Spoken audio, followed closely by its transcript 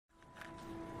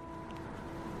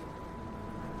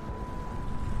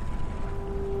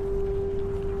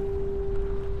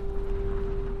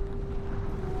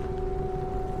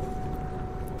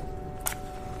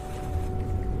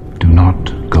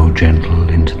gentle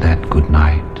into that good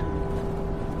night.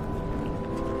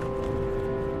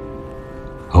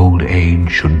 Old age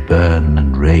should burn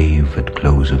and rave at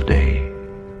close of day.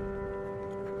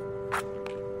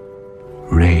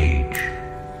 Rage,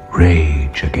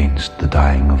 rage against the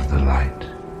dying of the light.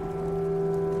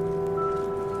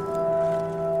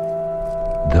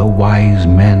 Though wise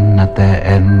men at their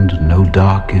end know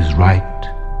dark is right,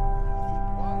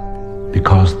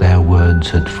 because their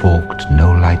words had forked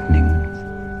no lightning,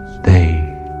 they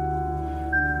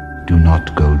do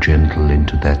not go gentle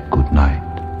into that good night.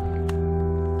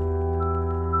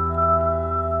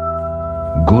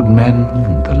 Good men,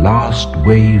 the last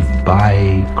wave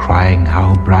by, crying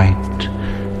how bright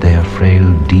their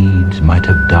frail deeds might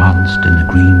have danced in a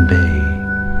green bay.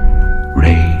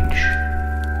 Rage,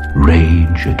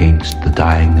 rage against the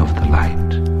dying of the light.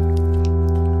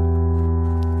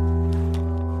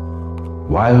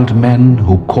 Wild men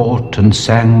who caught and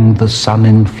sang the sun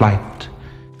in flight,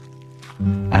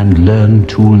 and learned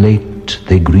too late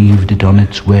they grieved it on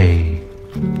its way.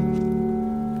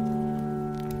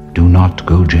 Do not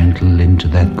go gentle into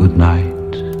that good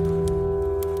night.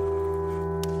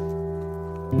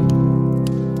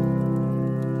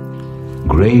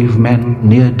 Grave men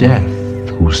near death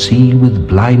who see with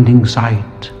blinding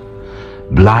sight,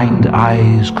 blind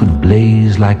eyes could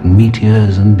blaze like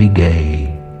meteors and be gay.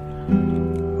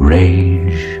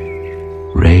 Rage,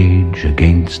 rage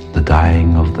against the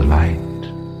dying of the light.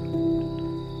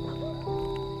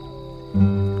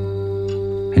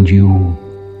 And you,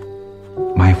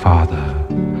 my father,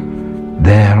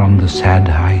 there on the sad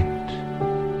height,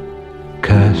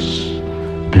 curse,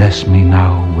 bless me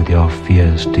now with your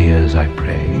fierce tears, I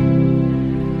pray.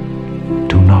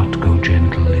 Do not go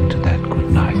gentle into that good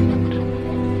night.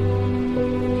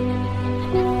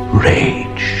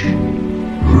 Rage,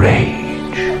 rage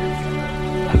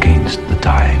against the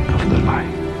dying of the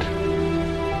light.